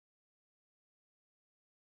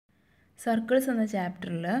Circles എന്ന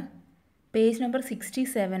ചാപ്റ്ററിൽ page number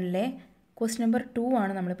 67-ലെ question number 2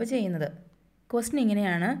 ആണ് നമ്മളിപ്പോൾ ചെയ്യുന്നത്. ക്വസ്റ്റ്യൻ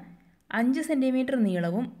ഇങ്ങനെയാണ്: 5 സെൻറ്റിമീറ്റർ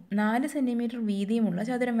നീളവും 4 സെൻറ്റിമീറ്റർ വീതിയുമുള്ള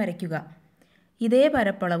ചതുരം വരയ്ക്കുക. ഇതേ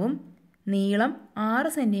പരപ്പളവും നീളം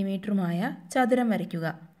 6 സെൻറ്റിമീറ്ററുമായ ചതുരം വരയ്ക്കുക.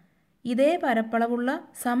 ഇതേ പരപ്പളവുള്ള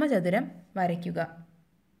സമചതുരം വരയ്ക്കുക.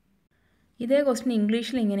 ഇതേ ക്വസ്റ്റ്യൻ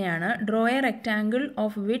ഇംഗ്ലീഷിൽ ഇങ്ങനെയാണ്: draw A rectangle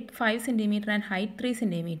of width 5 centimetre and height 3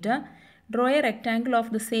 centimetre. Draw a rectangle of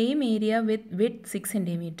the same area with width 6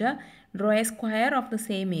 cm. Draw a square of the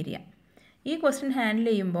same area. ഈ ക്വസ്റ്റ്യൻ ഹാൻഡിൽ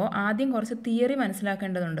ചെയ്യുമ്പോൾ ആദ്യം കുറച്ച് തിയറി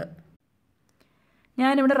മനസ്സിലാക്കേണ്ടതുണ്ട്.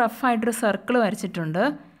 ഞാനിവിടെ റഫായിട്ടൊരു സർക്കിൾ വരച്ചിട്ടുണ്ട്.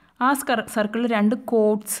 ആ സർക്കിളിൽ 2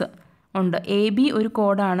 കോഡ്സ് ഉണ്ട്. AB ഒരു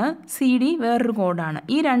കോഡാണ്, CD വേറൊരു കോഡാണ്.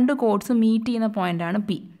 ഈ 2 കോഡ്സ് മീറ്റ് ചെയ്യുന്ന പോയിൻ്റാണ്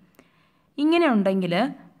P. ഇങ്ങനെ ഉണ്ടെങ്കിൽ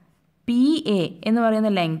PA എന്ന്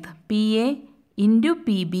പറയുന്ന length PA into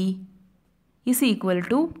PB is equal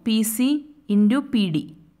to PC into PD.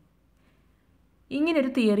 ഇങ്ങനൊരു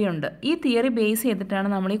തിയറി ഉണ്ട്. ഈ തിയറി ബേസ് ചെയ്തിട്ടാണ്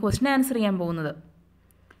നമ്മൾ ഈ ക്വസ്റ്റ്യൻ ആൻസർ ചെയ്യാൻ പോകുന്നത്.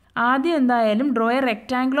 ആദ്യം എന്തായാലും draw A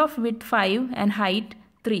rectangle of width 5 and height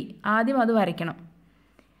 3. ആദ്യം അത് വരയ്ക്കണം.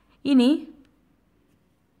 ഇനി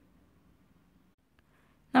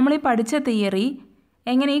നമ്മളീ പഠിച്ച തിയറി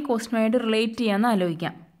എങ്ങനെ ഈ ക്വസ്റ്റ്യനുമായിട്ട് റിലേറ്റ് ചെയ്യാമെന്ന്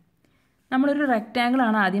ആലോചിക്കാം. നമ്മളൊരു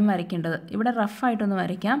റെക്റ്റാങ്കിളാണ് ആദ്യം വരയ്ക്കേണ്ടത്. ഇവിടെ റഫായിട്ടൊന്ന്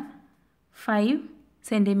വരയ്ക്കാം. 5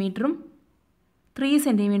 സെൻറ്റിമീറ്ററും 3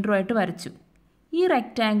 സെൻറ്റിമീറ്ററുമായിട്ട് വരച്ചു. ഈ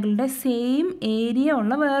റെക്റ്റാങ്കിളിൻ്റെ സെയിം ഏരിയ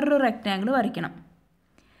ഉള്ള വേറൊരു റെക്റ്റാങ്കിൾ വരയ്ക്കണം.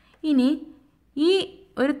 ഇനി ഈ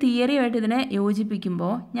ഒരു തിയറിയുമായിട്ട് ഇതിനെ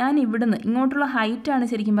യോജിപ്പിക്കുമ്പോൾ ഞാൻ ഇവിടുന്ന് ഇങ്ങോട്ടുള്ള ഹൈറ്റാണ്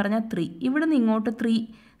ശരിക്കും പറഞ്ഞാൽ 3. ഇവിടുന്ന് ഇങ്ങോട്ട് 3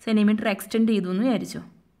 സെൻറ്റിമീറ്റർ എക്സ്റ്റെൻഡ് ചെയ്തു എന്ന് വിചാരിച്ചു.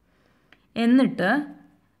 എന്നിട്ട്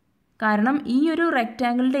കാരണം ഈ ഒരു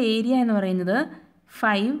റെക്റ്റാങ്കിളിൻ്റെ ഏരിയ എന്ന് പറയുന്നത്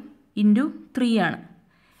 5 ഇൻറ്റു 3 ആണ്.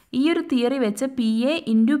 ഈ ഒരു തിയറി വെച്ച് PA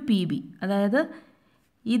ഇൻറ്റു PB, അതായത്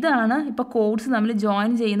ഇതാണ് ഇപ്പോൾ കോഡ്സ് തമ്മിൽ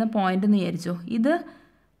ജോയിൻ ചെയ്യുന്ന പോയിൻ്റ് എന്ന് വിചാരിച്ചു. ഇത്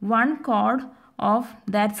 1 കോഡ് ഓഫ്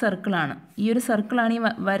ദാറ്റ് സർക്കിളാണ്. ഈ ഒരു സർക്കിളാണ് ഈ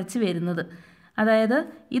വരച്ച് വരുന്നത്. അതായത്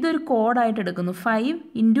ഇതൊരു കോഡായിട്ട് എടുക്കുന്നു. 5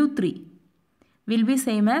 into 3 will be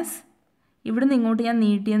same as ഇവിടുന്ന് ഇങ്ങോട്ട് ഞാൻ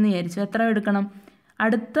നീട്ടിയെന്ന് വിചാരിച്ചു. എത്ര എടുക്കണം?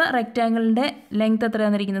 അടുത്ത റെക്റ്റാങ്കിളിൻ്റെ ലെങ്ത്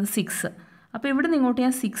എത്രയാണെന്നിരിക്കുന്നത്? 6. അപ്പോൾ ഇവിടുന്ന് ഇങ്ങോട്ട്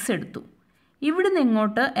ഞാൻ 6 എടുത്തു. ഇവിടുന്ന്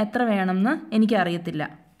ഇങ്ങോട്ട് എത്ര വേണമെന്ന് എനിക്കറിയത്തില്ല.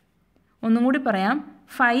 ഒന്നും കൂടി പറയാം.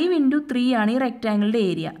 5 ഇൻറ്റു 3 ആണ് ഈ റെക്റ്റാങ്കിളിൻ്റെ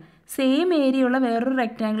ഏരിയ. സെയിം ഏരിയ ഉള്ള വേറൊരു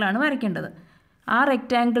റെക്റ്റാങ്കിളാണ് വരയ്ക്കേണ്ടത്. ആ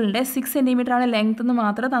റെക്റ്റാങ്കിളിൻ്റെ 6 സെൻറ്റിമീറ്റർ ആണ് ലെങ്ത് എന്ന്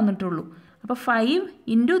മാത്രമേ തന്നിട്ടുള്ളൂ. അപ്പോൾ 5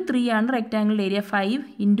 ഇൻറ്റു 3 ആണ് റെക്റ്റാങ്കിളിൻ്റെ ഏരിയ. 5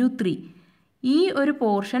 ഇൻറ്റു 3. ഈ ഒരു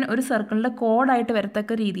പോർഷൻ ഒരു സർക്കിളിൻ്റെ കോഡായിട്ട്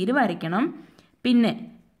വരത്തക്ക രീതിയിൽ വരയ്ക്കണം. പിന്നെ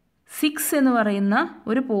 6 എന്ന് പറയുന്ന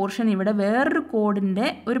ഒരു പോർഷൻ ഇവിടെ വേറൊരു കോഡിൻ്റെ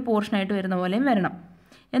ഒരു പോർഷനായിട്ട് വരുന്ന പോലെയും വരണം.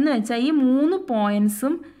 എന്ന് വെച്ചാൽ ഈ 3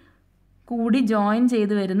 പോയിൻറ്റ്സും കൂടി ജോയിൻ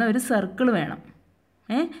ചെയ്ത് വരുന്ന ഒരു സർക്കിൾ വേണം.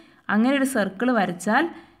 അങ്ങനെ ഒരു സർക്കിൾ വരച്ചാൽ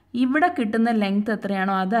ഇവിടെ കിട്ടുന്ന ലെങ്ത്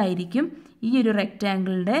എത്രയാണോ അതായിരിക്കും ഈ ഒരു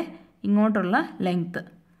റെക്റ്റാങ്കിളിൻ്റെ ഇങ്ങോട്ടുള്ള ലെങ്ത്ത്.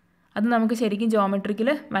 അത് നമുക്ക് ശരിക്കും ജോമെട്രിക്കിൽ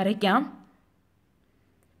വരയ്ക്കാം.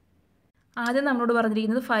 ആദ്യം നമ്മളോട്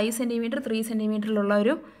പറഞ്ഞിരിക്കുന്നത് 5 സെൻറ്റിമീറ്റർ 3 സെൻറ്റിമീറ്ററിലുള്ള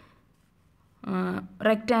ഒരു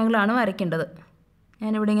റെക്റ്റാങ്കിളാണ് വരയ്ക്കേണ്ടത്.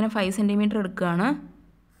 ഞാനിവിടെ ഇങ്ങനെ 5 സെൻറ്റിമീറ്റർ എടുക്കുകയാണ്.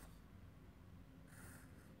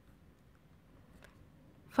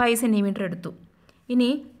 5 സെൻറ്റിമീറ്റർ എടുത്തു. ഇനി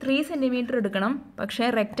 3 സെൻറ്റിമീറ്റർ എടുക്കണം. പക്ഷേ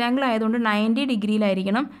റെക്റ്റാങ്കിൾ ആയതുകൊണ്ട് 90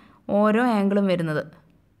 ഡിഗ്രിയിലായിരിക്കണം ഓരോ ആംഗിളും വരുന്നത്.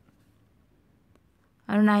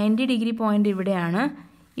 അത് 90 ഡിഗ്രി പോയിൻ്റ് ഇവിടെയാണ്.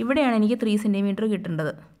 ഇവിടെയാണ് എനിക്ക് 3 സെൻറ്റിമീറ്റർ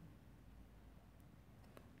കിട്ടേണ്ടത്.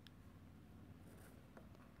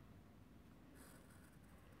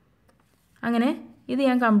 അങ്ങനെ ഇത്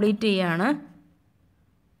ഞാൻ കംപ്ലീറ്റ് ചെയ്യുകയാണ്.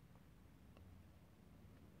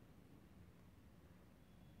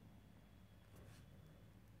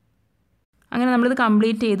 അങ്ങനെ നമ്മളിത്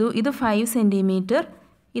കംപ്ലീറ്റ് ചെയ്തു. ഇത് 5 സെൻറ്റിമീറ്റർ,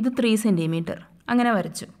 ഇത് 3 സെൻറ്റിമീറ്റർ അങ്ങനെ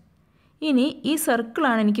വരച്ചു. ഇനി ഈ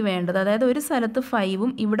സർക്കിളാണ് എനിക്ക് വേണ്ടത്. അതായത് ഒരു സ്ഥലത്ത്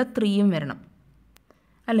 5ഉം ഇവിടെ 3ഉം വരണം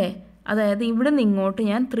അല്ലേ? അതായത് ഇവിടെ നിന്ന് ഇങ്ങോട്ട്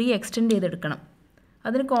ഞാൻ 3 എക്സ്റ്റെൻഡ് ചെയ്തെടുക്കണം.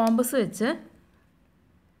 അതിന് കോമ്പസ് വെച്ച്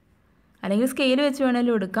അല്ലെങ്കിൽ സ്കെയിൽ വെച്ച്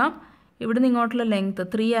വേണമെങ്കിലും എടുക്കാം. ഇവിടെ നിന്ന് ഇങ്ങോട്ടുള്ള ലെങ്ത്ത്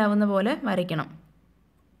 3 ആവുന്ന പോലെ വരയ്ക്കണം.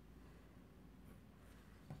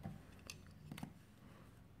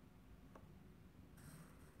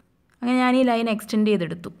 അങ്ങനെ ഞാൻ ഈ ലൈൻ എക്സ്റ്റെൻഡ്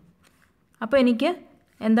ചെയ്തെടുത്തു. അപ്പോൾ എനിക്ക്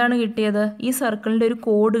എന്താണ് കിട്ടിയത്? ഈ സർക്കിളിൻ്റെ ഒരു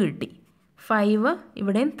കോഡ് കിട്ടി. 5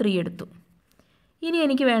 ഇവിടെയും 3 എടുത്തു. ഇനി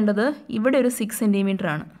എനിക്ക് വേണ്ടത് ഇവിടെ ഒരു 6 സെൻറ്റിമീറ്റർ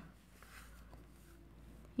ആണ്.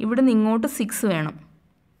 ഇവിടെ നിന്ന് ഇങ്ങോട്ട് 6 വേണം.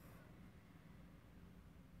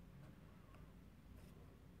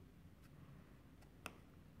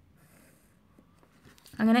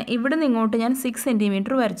 അങ്ങനെ ഇവിടെ നിന്ന് ഇങ്ങോട്ട് ഞാൻ 6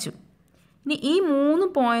 സെൻറ്റിമീറ്റർ വരച്ചു. ഇനി ഈ 3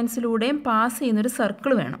 പോയിൻറ്റ്സിലൂടെയും പാസ് ചെയ്യുന്നൊരു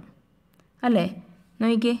സർക്കിൾ വേണം അല്ലേ?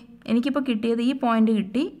 നോക്കിക്കേ, എനിക്കിപ്പോൾ കിട്ടിയത് ഈ പോയിൻ്റ്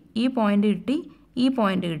കിട്ടി, ഈ പോയിൻ്റ് കിട്ടി, ഈ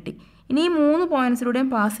പോയിൻ്റ് കിട്ടി. ഇനി ഈ 3 പോയിൻറ്റ്സിലൂടെയും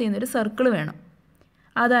പാസ് ചെയ്യുന്നൊരു സർക്കിൾ വേണം.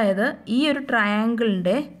 അതായത് ഈ ഒരു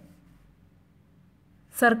ട്രയാങ്കിളിൻ്റെ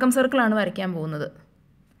സർക്കിളാണ് വരയ്ക്കാൻ പോകുന്നത്.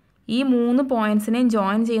 ഈ 3 പോയിൻറ്റ്സിനെയും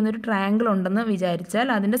ജോയിൻ ചെയ്യുന്നൊരു ട്രയാങ്കിൾ ഉണ്ടെന്ന് വിചാരിച്ചാൽ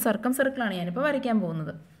അതിൻ്റെ സർക്കിളാണ് ഞാനിപ്പോൾ വരയ്ക്കാൻ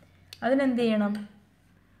പോകുന്നത്. അതിനെന്ത് ചെയ്യണം?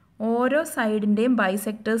 ഓരോ സൈഡിൻ്റെയും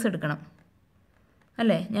ബൈസെക്ടേഴ്സ് എടുക്കണം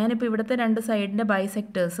അല്ലേ? ഞാനിപ്പോൾ ഇവിടുത്തെ 2 സൈഡിൻ്റെ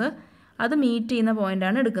ബൈസെക്ടേഴ്സ് അത് മീറ്റ് ചെയ്യുന്ന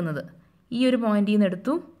പോയിൻ്റാണ് എടുക്കുന്നത്. ഈ ഒരു പോയിൻറ്റിൽ നിന്ന്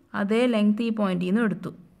എടുത്തു, അതേ ലെങ്ത് ഈ പോയിൻറ്റിൽ നിന്നും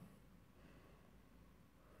എടുത്തു.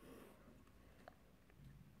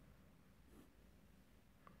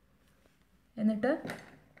 എന്നിട്ട്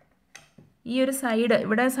ഈ ഒരു സൈഡ്,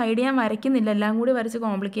 ഇവിടെ സൈഡ് ഞാൻ വരയ്ക്കുന്നില്ല, എല്ലാം കൂടി വരച്ച്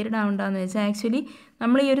കോംപ്ലിക്കേറ്റഡ് ആവണ്ടെന്ന് വെച്ചാൽ ആക്ച്വലി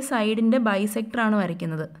നമ്മൾ ഈ ഒരു സൈഡിൻ്റെ ബൈസെക്ടറാണ്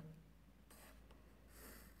വരയ്ക്കുന്നത്.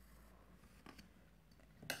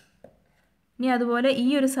 ഇനി അതുപോലെ ഈ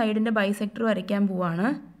ഒരു സൈഡിൻ്റെ ബൈസെക്ടർ വരയ്ക്കാൻ പോവാണ്.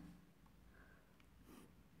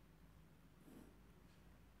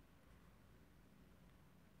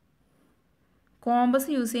 കോമ്പസ്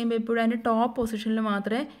യൂസ് ചെയ്യുമ്പോൾ എപ്പോഴും അതിൻ്റെ ടോപ്പ് പൊസിഷനിൽ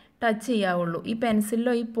മാത്രമേ ടച്ച് ചെയ്യാവുള്ളൂ. ഈ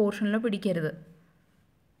പെൻസിലിലോ ഈ പോർഷനിലോ പിടിക്കരുത്.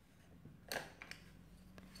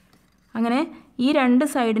 അങ്ങനെ ഈ 2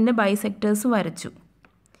 സൈഡിൻ്റെ ബൈസെക്ടേഴ്സ് വരച്ചു.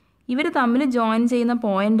 ഇവർ തമ്മിൽ ജോയിൻ ചെയ്യുന്ന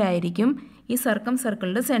പോയിൻ്റ് ആയിരിക്കും ഈ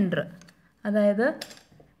സർക്കിളിൻ്റെ സെൻറ്റർ. അതായത്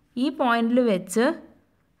ഈ പോയിന്റിൽ വെച്ച്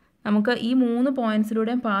നമുക്ക് ഈ 3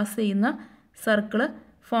 പോയിൻറ്റ്സിലൂടെയും പാസ് ചെയ്യുന്ന സർക്കിൾ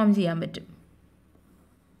ഫോം ചെയ്യാൻ പറ്റും.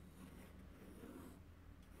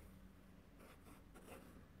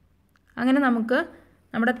 അങ്ങനെ നമുക്ക്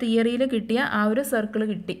നമ്മുടെ തിയറിയിൽ കിട്ടിയ ആ ഒരു സർക്കിൾ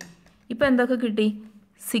കിട്ടി. ഇപ്പോൾ എന്തൊക്കെ കിട്ടി?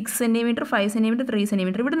 6 സെൻറ്റിമീറ്റർ, 5 സെൻറ്റിമീറ്റർ, 3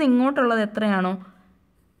 സെൻറ്റിമീറ്റർ. ഇവിടെ നിന്ന് ഇങ്ങോട്ടുള്ളത് എത്രയാണോ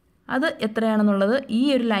അത് എത്രയാണെന്നുള്ളത് ഈ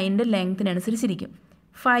ഒരു ലൈനിൻ്റെ ലെങ്ത്തിനനുസരിച്ചിരിക്കും.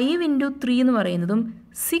 5 × 3 എന്ന് പറയുന്നതും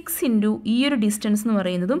 6 × ഈ ഒരു ഡിസ്റ്റൻസ് എന്ന്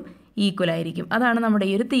പറയുന്നതും ഈക്വൽ ആയിരിക്കും. അതാണ് നമ്മുടെ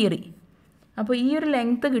ഈ ഒരു തിയറി. അപ്പോൾ ഈ ഒരു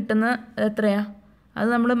ലെങ്ത്ത് കിട്ടുന്ന എത്രയാണ്? അത്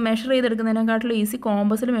നമ്മൾ മെഷർ ചെയ്തെടുക്കുന്നതിനെക്കാട്ടിലും ഈസി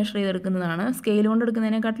കോമ്പസിൽ മെഷർ ചെയ്തെടുക്കുന്നതാണ്. സ്കെയിൽ കൊണ്ട്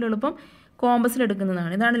എടുക്കുന്നതിനെക്കാട്ടിലും എളുപ്പം കോമ്പസിൽ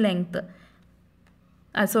എടുക്കുന്നതാണ്. ഇതാണ് ലെങ്ത്ത്.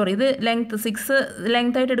 ഇത് ലെങ്ത്ത് 6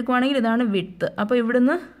 ലെങ്ത്തായിട്ട് എടുക്കുവാണെങ്കിൽ ഇതാണ് വിഡ്ത്ത്. അപ്പോൾ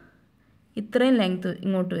ഇവിടുന്ന് ഇത്രയും ലെങ്ത്ത്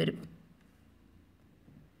ഇങ്ങോട്ട് വരും.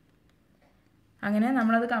 അങ്ങനെ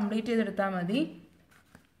നമ്മളത് കംപ്ലീറ്റ് ചെയ്തെടുത്താൽ മതി.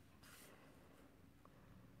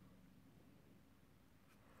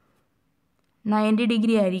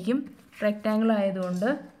 ഡിഗ്രി ആയിരിക്കും റെക്റ്റാങ്കിൾ ആയതുകൊണ്ട്.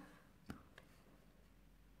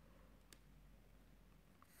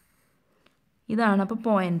 ഇതാണ് അപ്പോൾ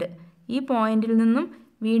പോയിൻ്റ്. ഈ പോയിന്റിൽ നിന്നും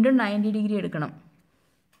വീണ്ടും 90 ഡിഗ്രി എടുക്കണം.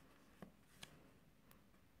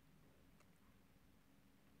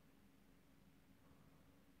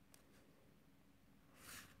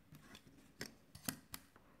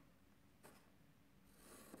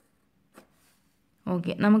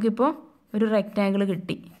 ഓക്കെ, നമുക്കിപ്പോൾ ഒരു റെക്റ്റാങ്കിൾ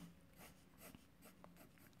കിട്ടി.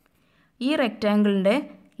 ഈ റെക്റ്റാങ്കിളിൻ്റെ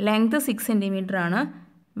ലെങ്ത്ത് 6 സെൻറ്റിമീറ്റർ ആണ്,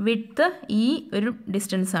 വിഡ്ത്ത് ഈ ഒരു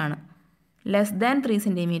ഡിസ്റ്റൻസ് ആണ്, ലെസ് ദാൻ 3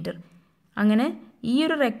 സെൻറ്റിമീറ്റർ. അങ്ങനെ ഈ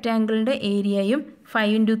ഒരു റെക്റ്റാങ്കിളിൻ്റെ ഏരിയയും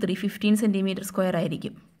 5 × 3 15 സെൻറ്റിമീറ്റർ സ്ക്വയർ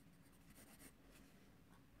ആയിരിക്കും.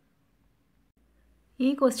 ഈ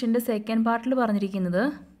ക്വസ്റ്റ്യൻ്റെ സെക്കൻഡ് പാർട്ടിൽ പറഞ്ഞിരിക്കുന്നത്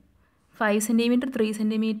 5 സെൻറ്റിമീറ്റർ 3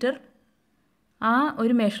 സെൻറ്റിമീറ്റർ ആ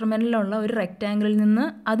ഒരു മെഷർമെൻറ്റിലുള്ള ഒരു റെക്റ്റാങ്കിളിൽ നിന്ന്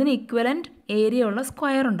അതിന് ഇക്വലൻറ്റ് ഏരിയ ഉള്ള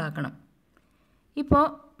സ്ക്വയർ ഉണ്ടാക്കണം. ഇപ്പോൾ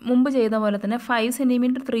മുമ്പ് ചെയ്ത പോലെ തന്നെ 5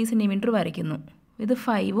 സെൻറ്റിമീറ്റർ 3 സെൻറ്റിമീറ്റർ വരയ്ക്കുന്നു. ഇത്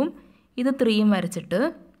 5ഉം ഇത് 3ഉം വരച്ചിട്ട്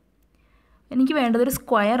എനിക്ക് വേണ്ടത് ഒരു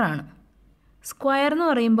സ്ക്വയറാണ്. സ്ക്വയർ എന്ന്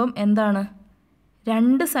പറയുമ്പം എന്താണ്?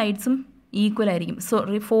 2 സൈഡ്സും ഈക്വൽ ആയിരിക്കും.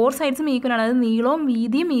 4 സൈഡ്സും ഈക്വൽ ആണ്. അതായത് നീളവും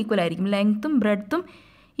വീതിയും ഈക്വൽ ആയിരിക്കും, ലെങ്ത്തും ബ്രെഡ്ത്തും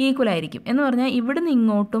ഈക്വൽ ആയിരിക്കും. എന്ന് പറഞ്ഞാൽ ഇവിടുന്ന്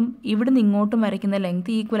ഇങ്ങോട്ടും വരയ്ക്കുന്ന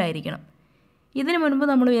ലെങ്ത്ത് ഈക്വൽ ആയിരിക്കണം. ഇതിന് മുൻപ്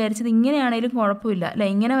നമ്മൾ വിചാരിച്ചത് ഇങ്ങനെയാണെങ്കിലും കുഴപ്പമില്ല അല്ലേ,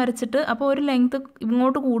 ഇങ്ങനെ വരച്ചിട്ട് അപ്പോൾ ഒരു ലെങ്ത്ത്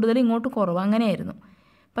ഇങ്ങോട്ട് കൂടുതൽ ഇങ്ങോട്ട് കുറവ് അങ്ങനെയായിരുന്നു.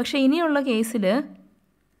 പക്ഷേ ഇനിയുള്ള കേസിൽ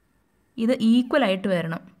ഇത് ഈക്വലായിട്ട്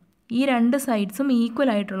വരണം. ഈ 2 സൈഡ്സും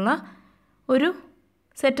ഈക്വലായിട്ടുള്ള ഒരു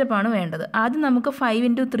സെറ്റപ്പാണ് വേണ്ടത്. ആദ്യം നമുക്ക് 5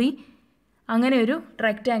 × 3 അങ്ങനെ ഒരു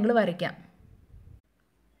റെക്റ്റാങ്കിൾ വരയ്ക്കാം.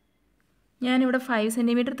 ഞാനിവിടെ 5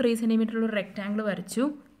 സെൻറ്റിമീറ്റർ 3 സെൻറ്റിമീറ്റർ ഉള്ള റെക്റ്റാങ്കിൾ വരച്ചു.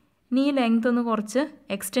 ഇനി ഈ ലെങ്ത്ത് ഒന്ന് കുറച്ച്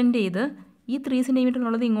എക്സ്റ്റെൻഡ് ചെയ്ത് ഈ 3 സെൻറ്റിമീറ്റർ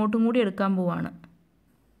എന്നുള്ളത് ഇങ്ങോട്ടും കൂടി എടുക്കാൻ പോവാണ്.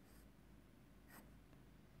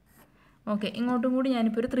 ഓക്കെ, ഇങ്ങോട്ടും കൂടി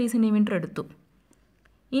ഞാനിപ്പോൾ ഒരു 3 സെൻറ്റിമീറ്റർ എടുത്തു.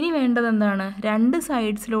 ഇനി വേണ്ടത് എന്താണ്? 2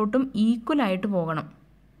 സൈഡ്സിലോട്ടും ഈക്വലായിട്ട് പോകണം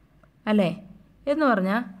അല്ലേ? എന്ന്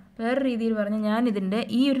പറഞ്ഞാൽ വേറെ രീതിയിൽ പറഞ്ഞാൽ ഞാനിതിൻ്റെ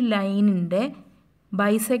ഈ ഒരു ലൈനിൻ്റെ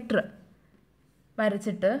ബൈസെക്ടർ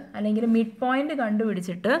വരച്ചിട്ട് അല്ലെങ്കിൽ മിഡ് പോയിൻ്റ്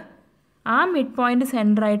കണ്ടുപിടിച്ചിട്ട് ആ മിഡ് പോയിൻ്റ്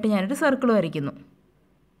സെൻറ്ററായിട്ട് ഞാനൊരു സർക്കിൾ വരയ്ക്കുന്നു.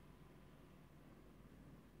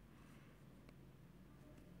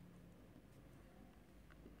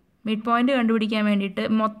 മിഡ് പോയിൻ്റ് കണ്ടുപിടിക്കാൻ വേണ്ടിയിട്ട്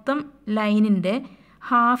മൊത്തം ലൈനിൻ്റെ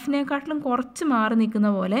ഹാഫിനെക്കാട്ടിലും കുറച്ച് മാറി നിൽക്കുന്ന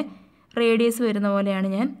പോലെ റേഡിയസ് വരുന്ന പോലെയാണ്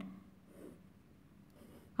ഞാൻ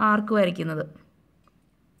ആർക്ക് വരയ്ക്കുന്നത്.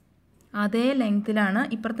 അതേ ലെങ്ത്തിലാണ്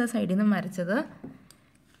ഇപ്പുറത്തെ സൈഡിൽ നിന്നും വരച്ചത്.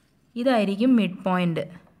 ഇതായിരിക്കും മിഡ് പോയിൻ്റ്.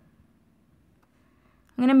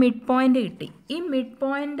 അങ്ങനെ മിഡ് പോയിൻ്റ് കിട്ടി. ഈ മിഡ്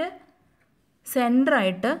പോയിൻ്റ്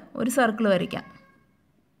സെൻറ്ററായിട്ട് ഒരു സർക്കിൾ വരയ്ക്കാം.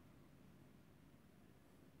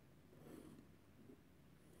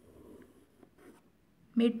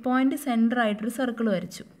 മിഡ് പോയിൻ്റ് സെൻറ്ററായിട്ടൊരു സർക്കിൾ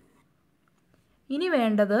വരച്ചു. ഇനി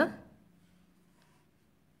വേണ്ടത്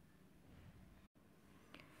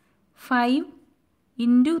 5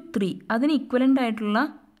 × 3 അതിന് ഇക്വലൻ്റ് ആയിട്ടുള്ള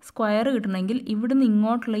സ്ക്വയർ കിട്ടണമെങ്കിൽ ഇവിടുന്ന്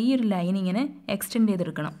ഇങ്ങോട്ടുള്ള ഈ ഒരു ലൈൻ ഇങ്ങനെ എക്സ്റ്റെൻഡ്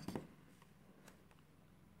ചെയ്തെടുക്കണം.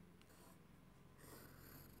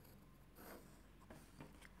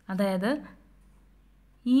 അതായത്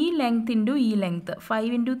ഈ ലെങ്ത് ഇൻറ്റു ഈ ലെങ്ത്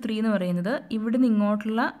 5 × 3 എന്ന് പറയുന്നത് ഇവിടുന്ന്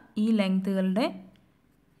ഇങ്ങോട്ടുള്ള ഈ ലെങ്ത്തുകളുടെ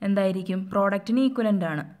എന്തായിരിക്കും, പ്രോഡക്റ്റിന് ഈക്വലൻ്റ്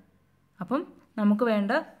ആണ്. അപ്പം നമുക്ക്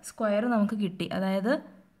വേണ്ട സ്ക്വയർ നമുക്ക് കിട്ടി. അതായത്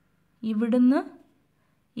ഇവിടുന്ന്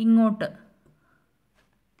ഇങ്ങോട്ട്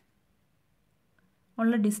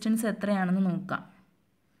ഉള്ള ഡിസ്റ്റൻസ് എത്രയാണെന്ന് നോക്കാം.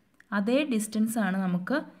 അതേ ഡിസ്റ്റൻസ് ആണ്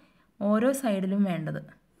നമുക്ക് ഓരോ സൈഡിലും വേണ്ടത്.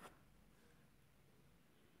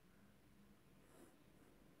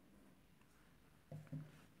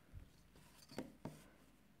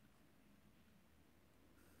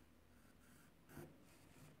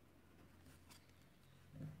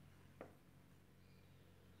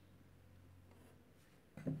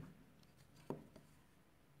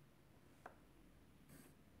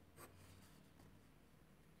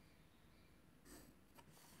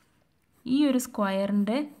 ഈ ഒരു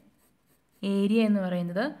സ്ക്വയറിൻ്റെ ഏരിയ എന്ന്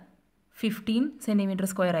പറയുന്നത് 15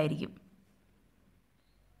 cm² ആയിരിക്കും.